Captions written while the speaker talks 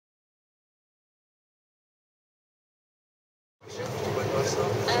What's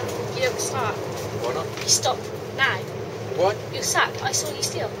that? You don't start. Why not? You stop now. What? You're sacked. I saw you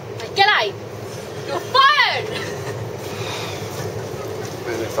steal. Like, get out! You're fired!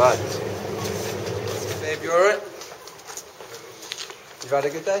 Really fired. Babe, you alright? You've had a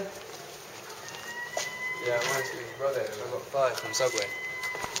good day? Yeah, mine's with your brother. I got fired from Subway.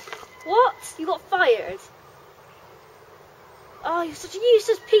 What? You got fired? Oh, you're such a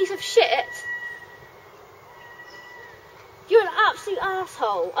useless piece of shit. You're an absolute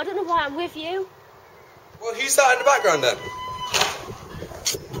asshole. I don't know why I'm with you. Well, who's that in the background then?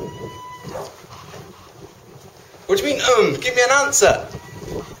 What do you mean, Give me an answer.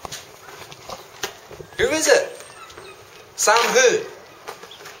 Who is it? Sam who?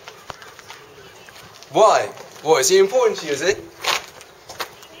 Why? What, is he important to you, is he?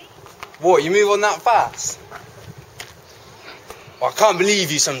 What, you move on that fast? Oh, I can't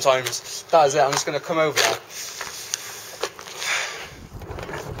believe you sometimes. That is it, I'm just going to come over now.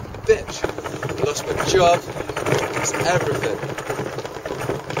 Bitch, I lost my job. It's everything.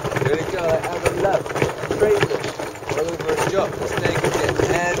 The only girl I ever loved, crazy, all over a job. Today could get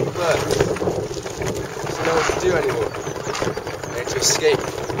any worse. I don't know what to do anymore. I need to escape. I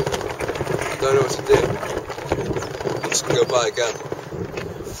don't know what to do. I'm just going to go buy a gun.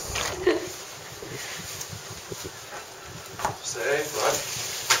 Say, right.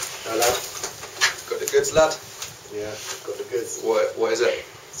 Hello. Got the goods, lad? Yeah, got the goods. What is it?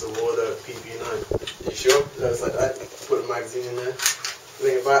 It's a Warder PP9. You sure? Looks like that. Put a magazine in there.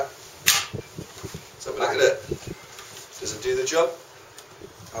 Bring it back. Let's have a look at it. Does it do the job?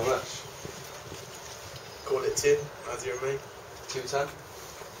 How much? Call it 10 as your mate. 210?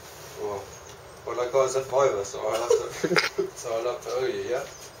 Well, I got as a fiver, so I'll have to owe you, yeah?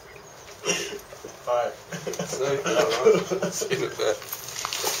 Alright. So, alright. See you fair.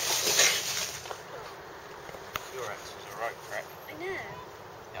 Your ex was alright, correct? I know.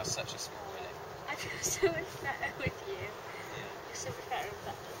 You have such a small willy. I feel so much better with you. Yeah. You're so much better and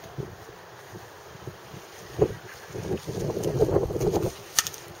better.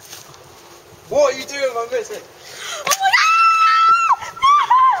 What are you doing, my missing? Oh my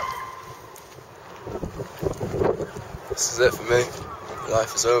God! This is it for me.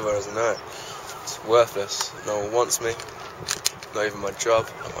 Life is over as I know it. It's worthless. No one wants me. Not even my job,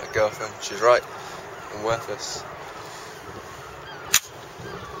 not my girlfriend. She's right. I'm worthless.